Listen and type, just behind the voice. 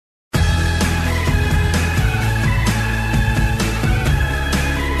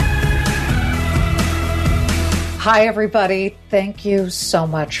Hi, everybody. Thank you so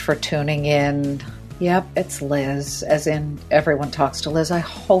much for tuning in. Yep, it's Liz, as in everyone talks to Liz. I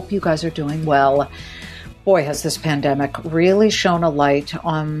hope you guys are doing well. Boy, has this pandemic really shone a light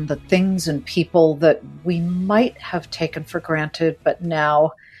on the things and people that we might have taken for granted, but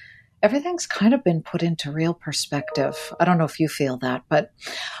now everything's kind of been put into real perspective. I don't know if you feel that, but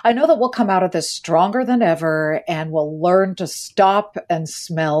I know that we'll come out of this stronger than ever and we'll learn to stop and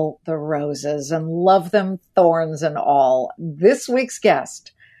smell the roses and love them, thorns and all. This week's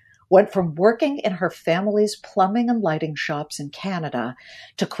guest went from working in her family's plumbing and lighting shops in Canada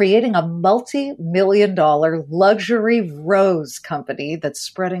to creating a multi-million-dollar luxury rose company that's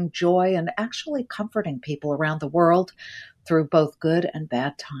spreading joy and actually comforting people around the world through both good and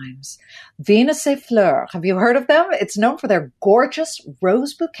bad times. Venus et Fleurs, have you heard of them? It's known for their gorgeous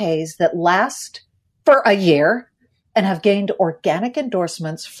rose bouquets that last for a year and have gained organic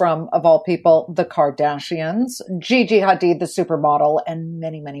endorsements from, of all people, the Kardashians, Gigi Hadid, the supermodel, and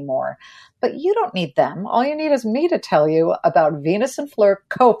many, many more. But you don't need them. All you need is me to tell you about Venus et Fleurs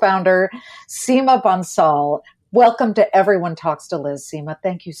co-founder Seema Bansal. Welcome to Everyone Talks to Liz, Seema.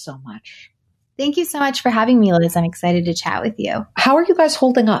 Thank you so much. Thank you so much for having me, Liz. I'm excited to chat with you. How are you guys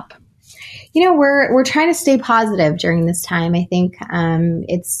holding up? You know, we're trying to stay positive during this time. I think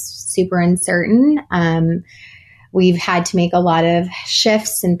it's super uncertain. We've had to make a lot of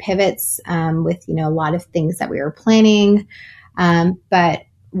shifts and pivots with, a lot of things that we were planning. But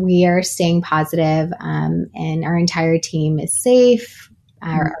we are staying positive, and our entire team is safe.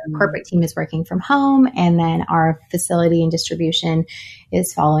 Our corporate team is working from home, and then our facility and distribution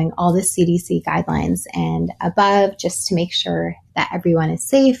is following all the CDC guidelines and above, just to make sure that everyone is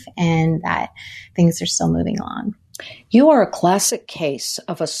safe and that things are still moving along. You are a classic case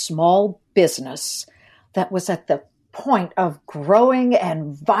of a small business that was at the point of growing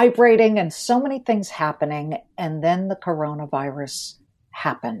and vibrating and so many things happening, and then the coronavirus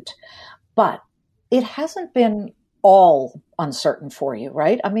happened. But it hasn't been all uncertain for you,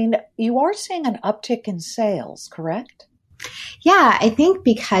 right? I mean, you are seeing an uptick in sales, correct? Yeah, I think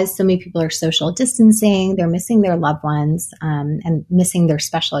because so many people are social distancing, they're missing their loved ones and missing their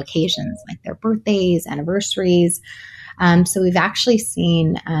special occasions like their birthdays, anniversaries. So we've actually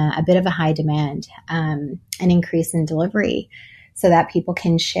seen a bit of a high demand, an increase in delivery so that people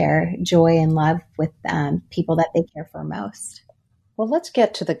can share joy and love with people that they care for most. Well, let's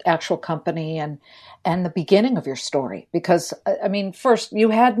get to the actual company and the beginning of your story, because, I mean, first,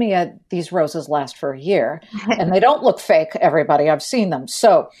 you had me at these roses last for a year, and they don't look fake, everybody. I've seen them.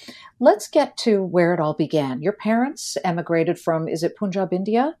 So let's get to where it all began. Your parents emigrated from, is it Punjab,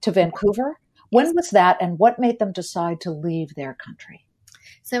 India, to Vancouver? When was that, and what made them decide to leave their country?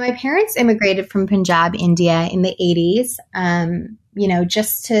 So my parents immigrated from Punjab, India in the 80s,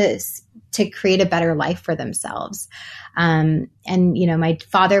 just to create a better life for themselves. And my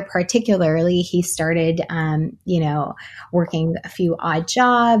father particularly, he started, working a few odd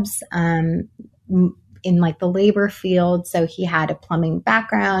jobs in like the labor field. So he had a plumbing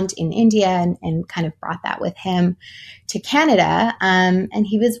background in India and kind of brought that with him to Canada. And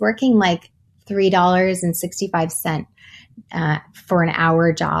he was working like $3.65 for an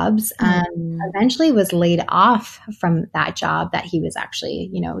hour jobs. Eventually was laid off from that job that he was actually,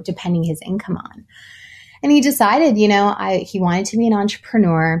 depending his income on. And he decided, he wanted to be an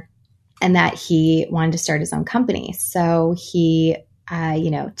entrepreneur and that he wanted to start his own company. So he,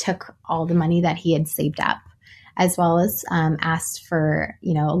 took all the money that he had saved up, as well as asked for,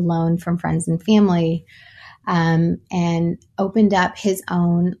 a loan from friends and family, and opened up his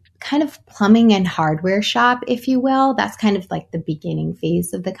own kind of plumbing and hardware shop, if you will. That's kind of like the beginning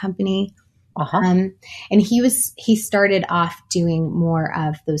phase of the company. And he started off doing more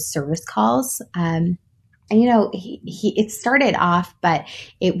of those service calls. It started off, but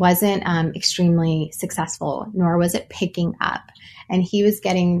it wasn't extremely successful, nor was it picking up. And he was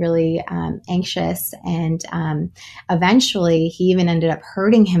getting really anxious. And eventually he even ended up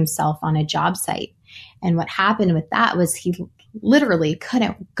hurting himself on a job site. And what happened with that was he literally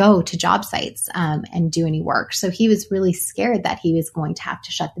couldn't go to job sites and do any work. So he was really scared that he was going to have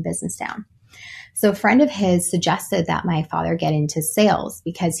to shut the business down. So a friend of his suggested that my father get into sales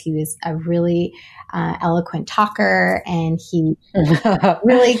because he was a really eloquent talker and he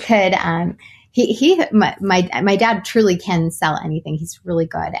really could. My dad truly can sell anything. He's really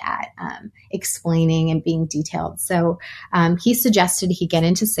good at explaining and being detailed. So he suggested he get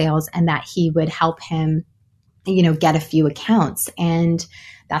into sales and that he would help him, get a few accounts. And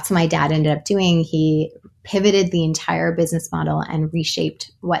that's what my dad ended up doing. He pivoted the entire business model and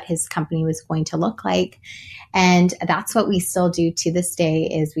reshaped what his company was going to look like. And that's what we still do to this day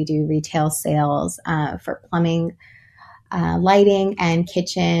is we do retail sales for plumbing, lighting, and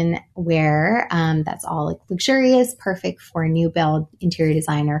kitchenware. That's all like luxurious, perfect for new build interior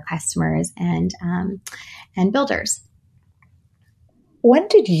designer customers and builders. When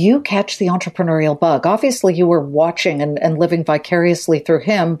did you catch the entrepreneurial bug? Obviously, you were watching and living vicariously through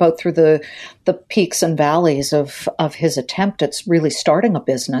him, both through the peaks and valleys of his attempt at really starting a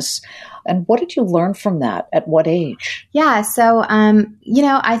business. And what did you learn from that? At what age? Yeah. So,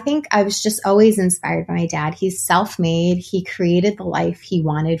 I think I was just always inspired by my dad. He's self-made. He created the life he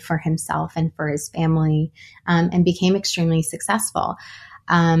wanted for himself and for his family, and became extremely successful.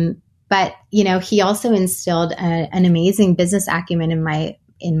 But, he also instilled an amazing business acumen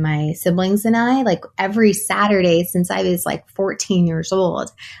in my siblings and I. Like every Saturday since I was like 14 years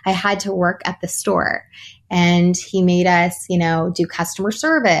old, I had to work at the store. And he made us, do customer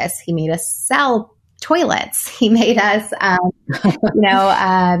service. He made us sell toilets. He made us,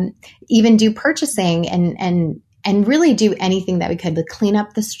 even do purchasing and really do anything that we could to clean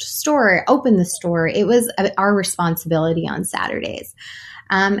up the store, open the store. It was our responsibility on Saturdays.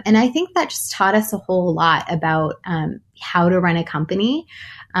 And I think that just taught us a whole lot about how to run a company.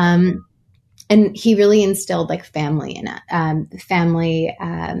 And he really instilled like family in it,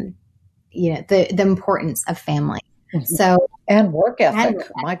 the importance of family. Mm-hmm. So and work ethic.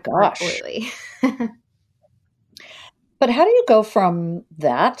 My gosh. Absolutely. But how do you go from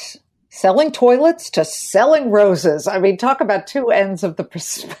that, selling toilets, to selling roses? I mean, talk about two ends of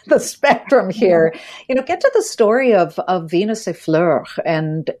the spectrum here. Get to the story of Venus et Fleurs.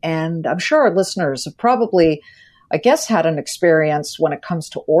 And I'm sure our listeners have probably, I guess, had an experience when it comes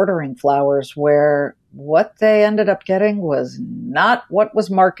to ordering flowers where what they ended up getting was not what was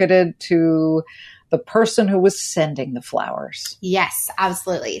marketed to the person who was sending the flowers. Yes,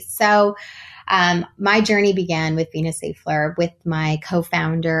 absolutely. So my journey began with Venus et Fleurs with my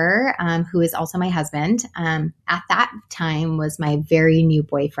co-founder, who is also my husband. At that time was my very new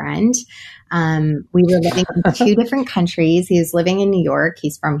boyfriend. We were living in two different countries. He was living in New York.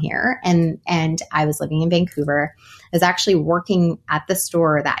 He's from here. And I was living in Vancouver. I was actually working at the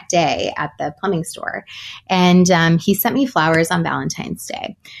store that day at the plumbing store. And he sent me flowers on Valentine's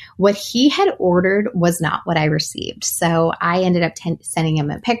Day. What he had ordered was not what I received. So I ended up sending him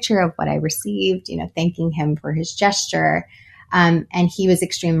a picture of what I received, thanking him for his gesture. And he was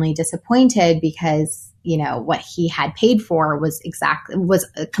extremely disappointed because what he had paid for was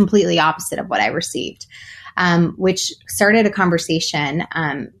completely opposite of what I received, which started a conversation.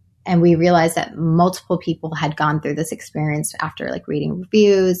 And we realized that multiple people had gone through this experience after like reading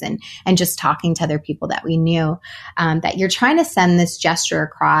reviews and just talking to other people that we knew, that you're trying to send this gesture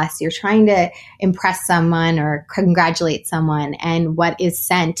across, you're trying to impress someone or congratulate someone. And what is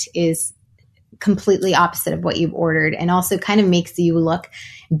sent is completely opposite of what you've ordered, and also kind of makes you look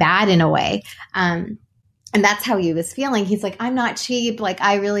bad in a way. And that's how he was feeling. He's like, I'm not cheap. Like,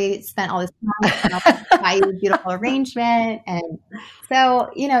 I really spent all this time to buy you a beautiful arrangement. And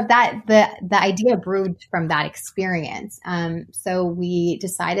so, that the idea brewed from that experience. So we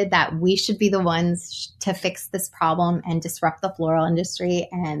decided that we should be the ones to fix this problem and disrupt the floral industry.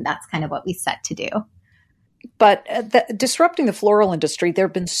 And that's kind of what we set to do. But disrupting the floral industry, there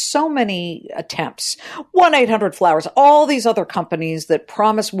have been so many attempts. 1-800-Flowers, all these other companies that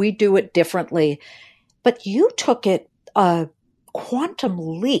promise we do it differently. But you took it a quantum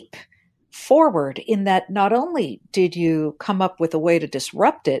leap forward in that not only did you come up with a way to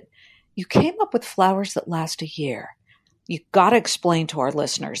disrupt it, you came up with flowers that last a year. You got to explain to our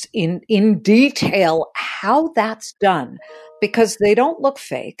listeners in detail how that's done, because they don't look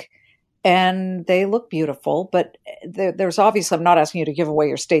fake and they look beautiful. But there's obviously, I'm not asking you to give away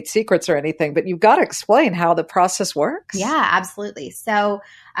your state secrets or anything, but you've got to explain how the process works. Yeah, absolutely. So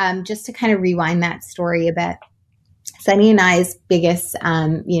just to kind of rewind that story a bit, Sunny and I's biggest,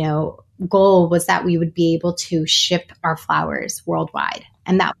 goal was that we would be able to ship our flowers worldwide.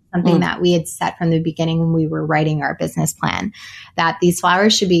 And that was something that we had set from the beginning when we were writing our business plan, that these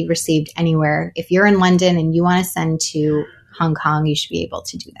flowers should be received anywhere. If you're in London and you want to send to Hong Kong, you should be able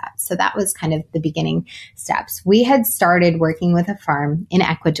to do that. So that was kind of the beginning steps. We had started working with a farm in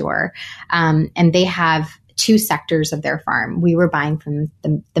Ecuador, and they have two sectors of their farm. We were buying from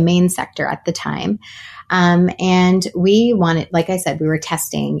the main sector at the time. And we wanted, like I said, we were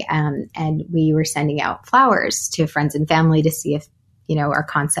testing, and we were sending out flowers to friends and family to see if, our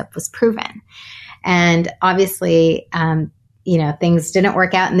concept was proven. And obviously, things didn't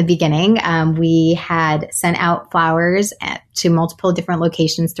work out in the beginning. We had sent out flowers to multiple different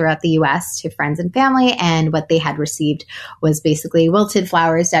locations throughout the US to friends and family. And what they had received was basically wilted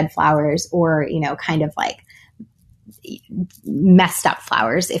flowers, dead flowers, or, kind of like messed up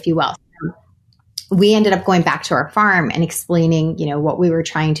flowers, if you will. We ended up going back to our farm and explaining, what we were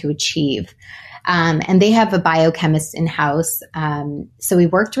trying to achieve. And they have a biochemist in-house. So we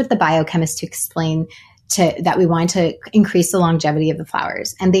worked with the biochemist to explain that we wanted to increase the longevity of the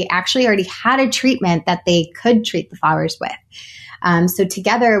flowers. And they actually already had a treatment that they could treat the flowers with. So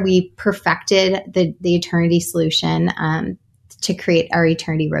together we perfected the Eternity solution to create our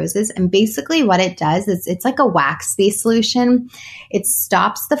Eternity roses. And basically what it does is it's like a wax-based solution. It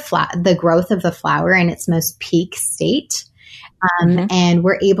stops the growth of the flower in its most peak state. And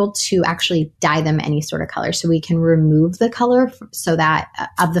we're able to actually dye them any sort of color. So we can remove the color so that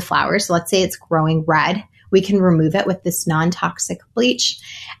of the flowers. So let's say it's growing red. We can remove it with this non-toxic bleach,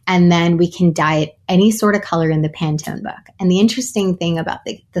 and then we can dye it any sort of color in the Pantone book. And the interesting thing about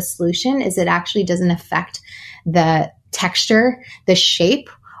the solution is it actually doesn't affect the texture, the shape,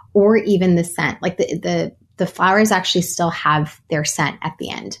 or even the scent. Like the flowers actually still have their scent at the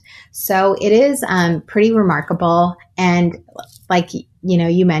end. So it is pretty remarkable. And like,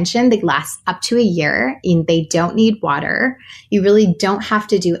 you mentioned, they last up to a year and they don't need water. You really don't have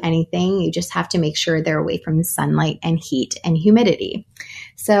to do anything. You just have to make sure they're away from sunlight and heat and humidity.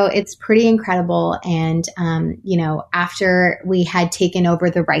 So it's pretty incredible. And, after we had taken over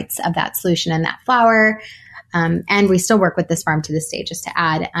the rights of that solution and that flower, and we still work with this farm to this day, just to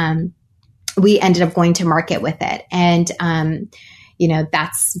add, we ended up going to market with it. And,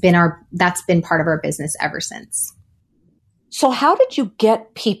 that's been part of our business ever since. So how did you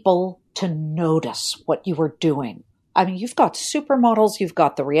get people to notice what you were doing? I mean, you've got supermodels, you've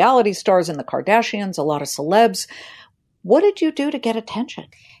got the reality stars and the Kardashians, a lot of celebs. What did you do to get attention?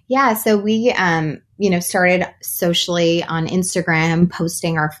 Yeah, so we, started socially on Instagram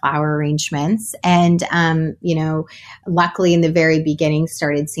posting our flower arrangements, and, luckily in the very beginning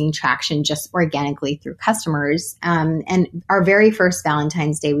started seeing traction just organically through customers. And our very first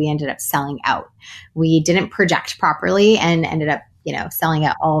Valentine's Day, we ended up selling out. We didn't project properly and ended up, selling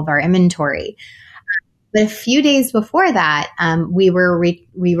out all of our inventory. But a few days before that, we were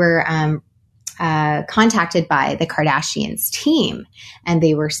contacted by the Kardashians team, and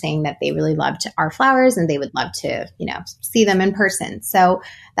they were saying that they really loved our flowers and they would love to, see them in person. So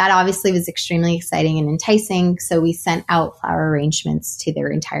that obviously was extremely exciting and enticing. So we sent out flower arrangements to their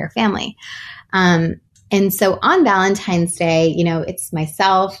entire family. And so on Valentine's Day, it's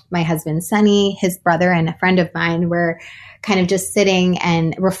myself, my husband, Sunny, his brother, and a friend of mine. We're kind of just sitting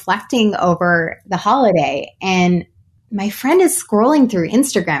and reflecting over the holiday. And my friend is scrolling through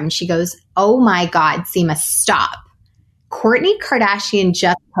Instagram and she goes, "Oh my God, Seema, stop. Kourtney Kardashian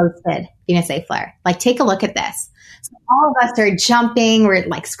just posted Venus A Flare. Like, take a look at this." So all of us are jumping. We're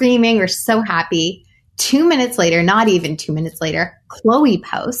like screaming. We're so happy. 2 minutes later, not even 2 minutes later, Khloe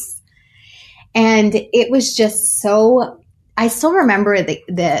posts. And it was just so, I still remember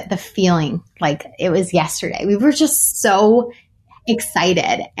the feeling like it was yesterday. We were just so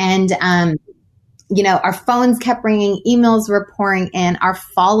excited. And, our phones kept ringing, emails were pouring in, our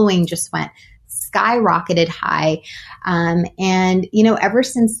following just went skyrocketed high. And, ever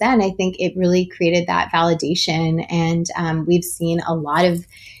since then, I think it really created that validation. And we've seen a lot of,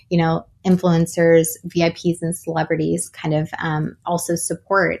 influencers, VIPs and celebrities kind of also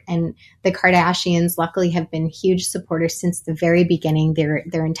support. And the Kardashians luckily have been huge supporters since the very beginning.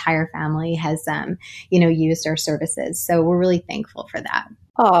 Their entire family has, used our services. So we're really thankful for that.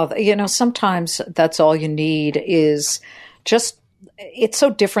 Oh, sometimes that's all you need is just, it's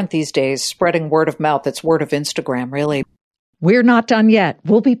so different these days, spreading word of mouth. It's word of Instagram, really. We're not done yet.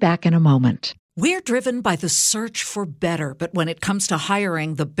 We'll be back in a moment. We're driven by the search for better, but when it comes to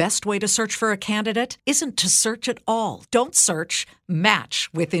hiring, the best way to search for a candidate isn't to search at all. Don't search, match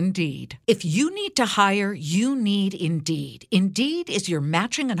with Indeed. If you need to hire, you need Indeed. Indeed is your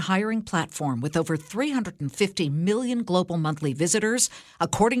matching and hiring platform with over 350 million global monthly visitors,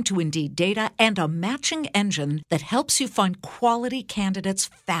 according to Indeed data, and a matching engine that helps you find quality candidates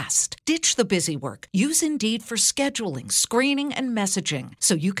fast. Ditch the busy work. Use Indeed for scheduling, screening, and messaging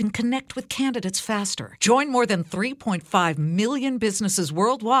so you can connect with candidates faster. Join more than 3.5 million businesses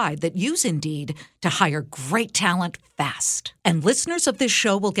worldwide that use Indeed to hire great talent fast. And listeners of this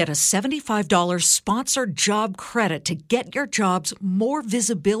show will get a $75 sponsored job credit to get your jobs more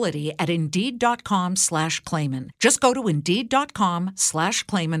visibility at Indeed.com/Clayman. Just go to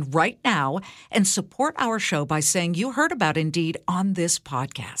Indeed.com/Clayman right now and support our show by saying you heard about Indeed on this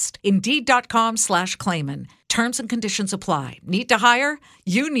podcast. Indeed.com/Clayman. Terms and conditions apply. Need to hire?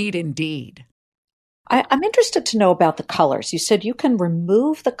 You need Indeed. I'm interested to know about the colors. You said you can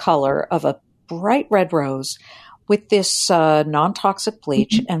remove the color of a bright red rose with this non-toxic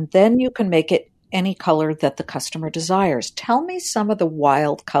bleach, and then you can make it any color that the customer desires. Tell me some of the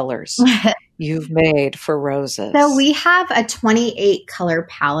wild colors you've made for roses. So we have a 28 color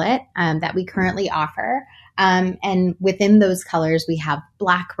palette that we currently offer. And within those colors, we have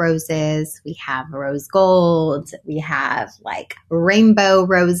black roses, we have rose gold, we have like rainbow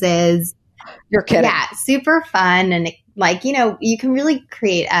roses. You're kidding. Yeah, super fun. And like, you can really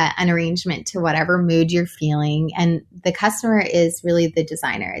create an arrangement to whatever mood you're feeling. And the customer is really the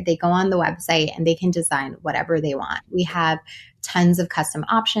designer. They go on the website and they can design whatever they want. We have tons of custom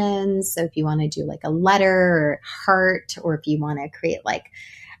options. So if you want to do like a letter or heart, or if you want to create like,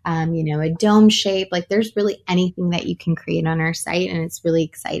 a dome shape, like there's really anything that you can create on our site, and it's really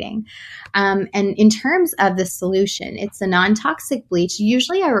exciting. And in terms of the solution, it's a non-toxic bleach.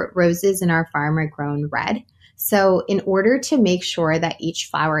 Usually our roses in our farm are grown red. So in order to make sure that each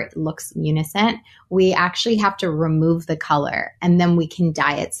flower looks unison, we actually have to remove the color, and then we can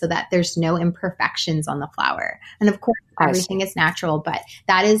dye it so that there's no imperfections on the flower. And of course, everything is natural, but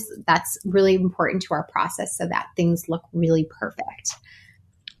that's really important to our process so that things look really perfect.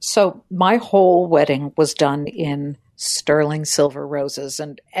 So my whole wedding was done in sterling silver roses.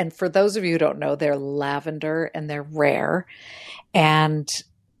 And for those of you who don't know, they're lavender and they're rare. And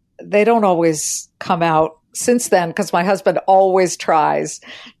they don't always come out since then, because my husband always tries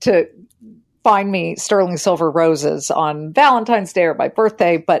to find me sterling silver roses on Valentine's Day or my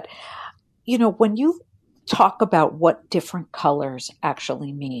birthday. But, when you talk about what different colors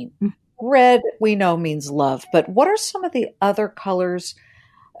actually mean, red, we know means love. But what are some of the other colors?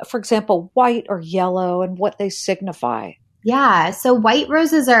 For example, white or yellow, and what they signify? Yeah. So white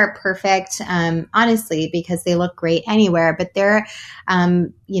roses are perfect, honestly, because they look great anywhere, but their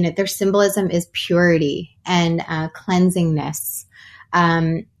symbolism is purity and cleansingness,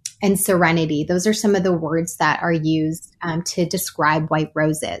 and serenity. Those are some of the words that are used to describe white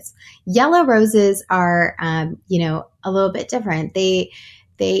roses. Yellow roses are, a little bit different. They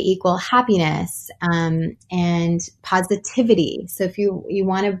equal happiness and positivity. So if you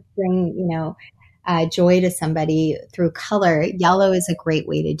want to bring, joy to somebody through color, yellow is a great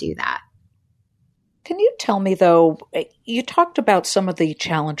way to do that. Can you tell me, though, you talked about some of the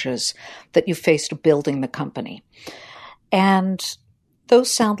challenges that you faced building the company, and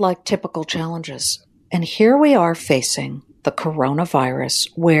those sound like typical challenges. And here we are facing the coronavirus,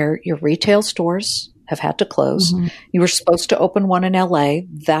 where your retail stores have had to close. Mm-hmm. You were supposed to open one in LA.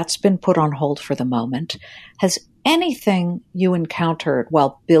 That's been put on hold for the moment. Has anything you encountered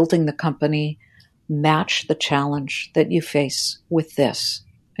while building the company matched the challenge that you face with this?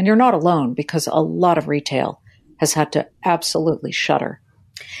 And you're not alone, because a lot of retail has had to absolutely shutter.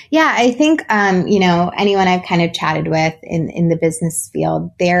 Yeah, I think, anyone I've kind of chatted with in the business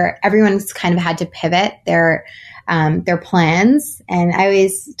field, everyone's kind of had to pivot their plans. And I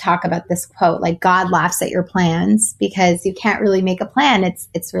always talk about this quote, like, God laughs at your plans, because you can't really make a plan.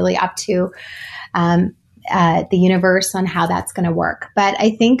 It's really up to the universe on how that's going to work. But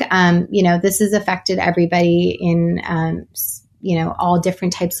I think, this has affected everybody in, all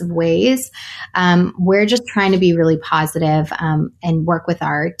different types of ways. We're just trying to be really positive, and work with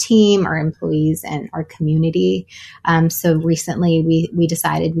our team, our employees, and our community. So recently we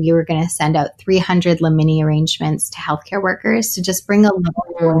decided we were going to send out 300 Lemini arrangements to healthcare workers to just bring a little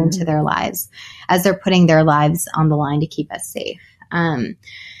joy into their lives as they're putting their lives on the line to keep us safe. And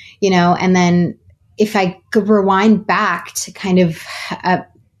then if I could rewind back to kind of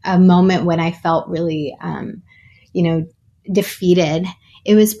a moment when I felt really, defeated,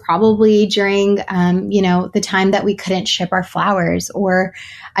 it was probably during, the time that we couldn't ship our flowers, or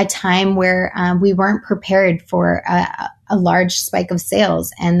a time where we weren't prepared for a large spike of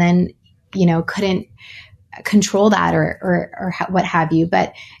sales, and then, couldn't control that or what have you.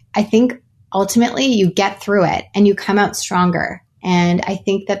 But I think ultimately you get through it and you come out stronger. And I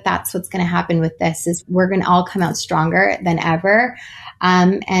think that that's what's going to happen with this, is we're going to all come out stronger than ever.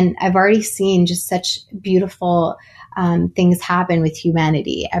 And I've already seen just such beautiful things happen with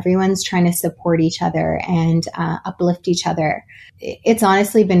humanity. Everyone's trying to support each other and uplift each other. It's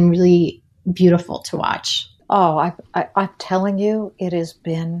honestly been really beautiful to watch. Oh, I'm telling you, it has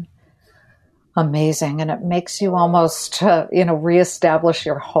been amazing. And it makes you almost, reestablish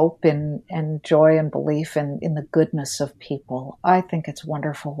your hope and joy and belief in the goodness of people. I think it's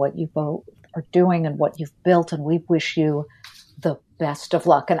wonderful what you both are doing and what you've built. And we wish you the best of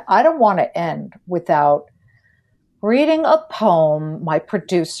luck. And I don't want to end without reading a poem my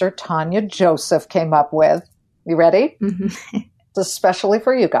producer, Tanya Joseph, came up with. You ready? Mm-hmm. Especially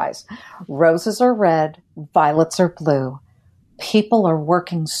for you guys. Roses are red, violets are blue. People are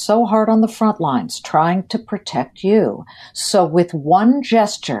working so hard on the front lines trying to protect you. So with one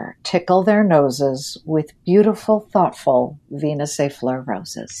gesture, tickle their noses with beautiful, thoughtful Venus et Fleur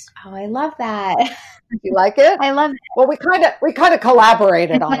roses. Oh, I love that. You like it? I love it. Well, we kind of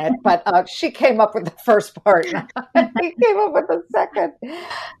collaborated on it, but she came up with the first part. He came up with the second.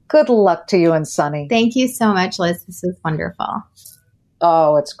 Good luck to you and Sunny. Thank you so much, Liz. This is wonderful.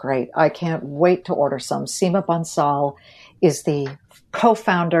 Oh, it's great. I can't wait to order some. Seema Bansal is the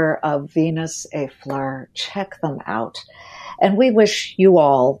co-founder of Venus et Fleur. Check them out. And we wish you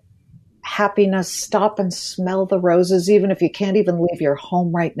all happiness. Stop and smell the roses, even if you can't even leave your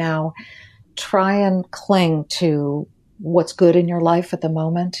home right now. Try and cling to what's good in your life at the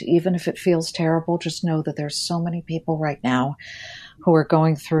moment, even if it feels terrible. Just know that there's so many people right now who are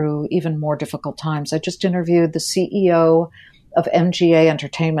going through even more difficult times. I just interviewed the CEO of MGA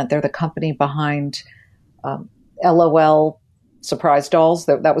Entertainment. They're the company behind LOL Surprise Dolls.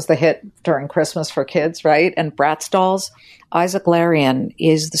 That was the hit during Christmas for kids, right? And Bratz Dolls. Isaac Larian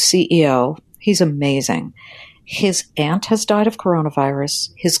is the CEO. He's amazing. His aunt has died of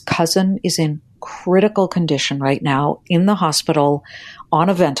coronavirus. His cousin is in critical condition right now in the hospital on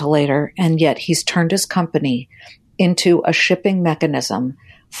a ventilator, and yet he's turned his company into a shipping mechanism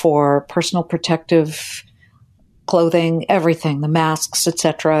for personal protective clothing, everything, the masks,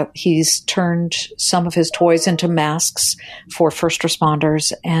 etc. He's turned some of his toys into masks for first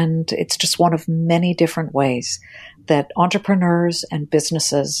responders, and it's just one of many different ways that entrepreneurs and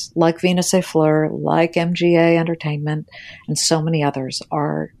businesses like Venus et Fleur, like MGA Entertainment, and so many others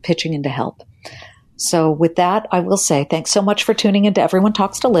are pitching in to help. So with that, I will say thanks so much for tuning in to Everyone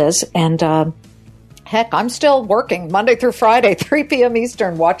Talks to Liz. And heck, I'm still working Monday through Friday, 3 p.m.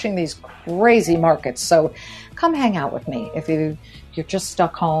 Eastern, watching these crazy markets. So come hang out with me. If you're just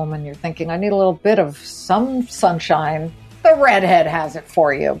stuck home and you're thinking, I need a little bit of some sunshine, the redhead has it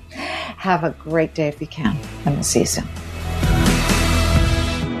for you. Have a great day if you can, and we'll see you soon.